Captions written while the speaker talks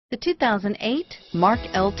The 2008 Mark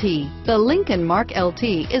LT. The Lincoln Mark LT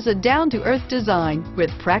is a down-to-earth design with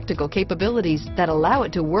practical capabilities that allow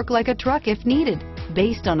it to work like a truck if needed.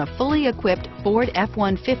 Based on a fully equipped Ford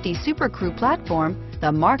F-150 Super Crew platform,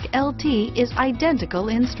 the Mark LT is identical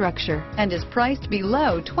in structure and is priced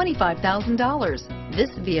below $25,000.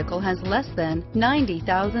 This vehicle has less than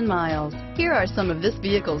 90,000 miles. Here are some of this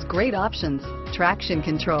vehicle's great options: traction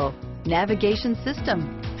control, navigation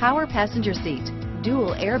system, power passenger seat,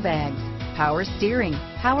 dual airbags, power steering,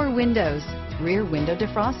 power windows, rear window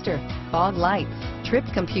defroster, fog lights, trip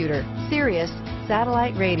computer, SIRIUS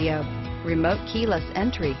Satellite Radio, remote keyless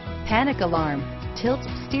entry, panic alarm, tilt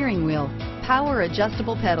steering wheel, power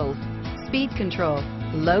adjustable pedals, speed control,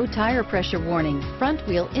 low tire pressure warning, front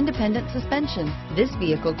wheel independent suspension. This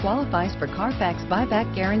vehicle qualifies for Carfax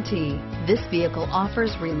buyback guarantee. This vehicle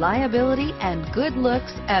offers reliability and good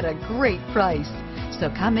looks at a great price. So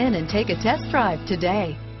come in and take a test drive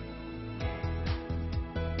today.